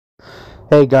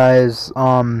Hey guys,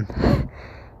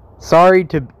 sorry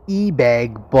to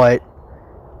e-bag, but,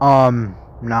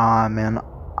 nah, man.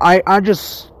 I'm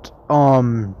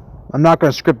not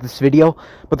gonna script this video,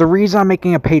 but the reason I'm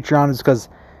making a Patreon is because,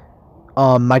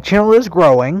 my channel is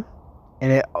growing,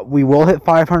 and we will hit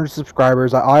 500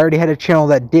 subscribers. I already had a channel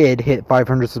that did hit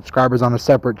 500 subscribers on a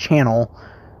separate channel,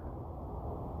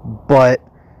 but,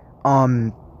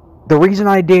 the reason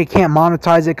can't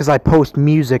monetize it because I post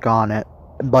music on it.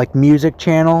 Like music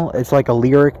channel, it's like a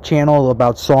lyric channel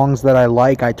about songs that I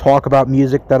like. I talk about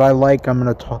music that I like. I'm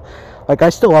gonna talk, like, I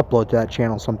still upload to that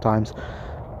channel sometimes,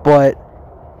 but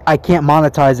I can't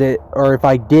monetize it, or if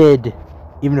I did,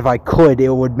 even if I could, it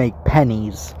would make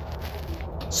pennies.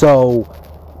 So,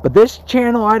 but this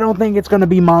channel, I don't think it's gonna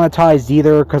be monetized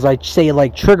either, because I say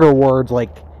like trigger words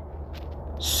like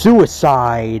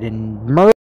suicide and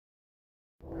murder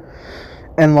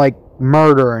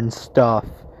and stuff.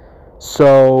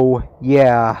 So,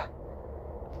 yeah,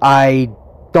 I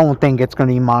don't think it's going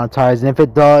to be monetized. And if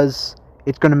it does,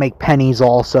 it's going to make pennies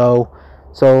also.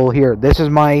 So, here, this is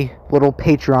my little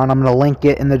Patreon. I'm going to link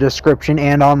it in the description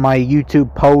and on my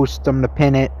YouTube post. I'm going to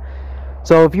pin it.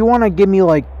 So, if you want to give me,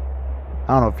 like,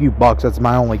 I don't know, a few bucks, that's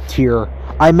my only tier.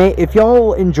 If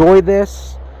y'all enjoy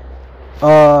this,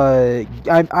 I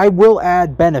will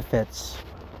add benefits.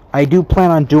 I do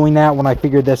plan on doing that when I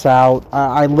figure this out.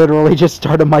 I literally just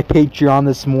started my Patreon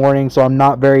this morning, so I'm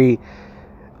not very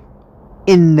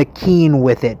in the keen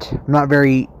with it. I'm not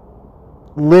very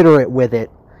literate with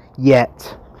it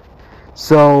yet.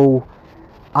 So,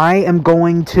 I am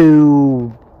going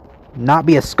to not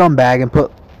be a scumbag and put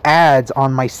ads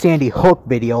on my Sandy Hook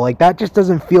video. Like, that just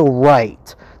doesn't feel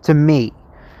right to me.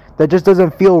 That just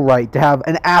doesn't feel right to have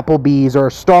an Applebee's or a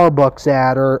Starbucks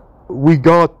ad or "we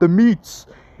got the meats"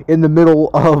 in the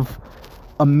middle of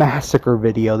a massacre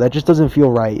video. That just doesn't feel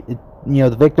right.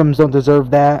 The victims don't deserve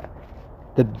that.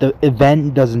 The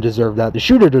event doesn't deserve that. The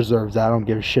shooter deserves that. I don't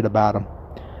give a shit about him.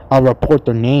 I'll report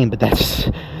their name, but that's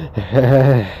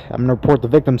I'm gonna report the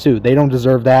victims too. They don't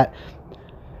deserve that.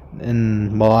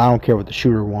 And, well, I don't care what the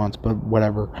shooter wants, but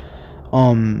whatever.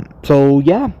 So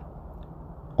yeah,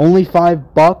 only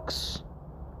 $5.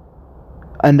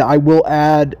 And I will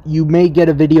add, you may get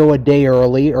a video a day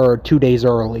early or 2 days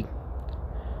early.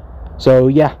 So,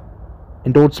 yeah.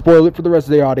 And don't spoil it for the rest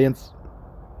of the audience.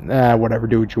 Whatever,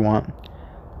 do what you want.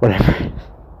 Whatever.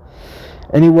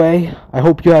 Anyway, I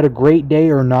hope you had a great day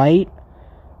or night.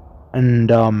 And,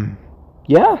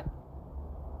 yeah.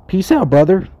 Peace out,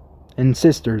 brother and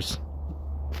sisters.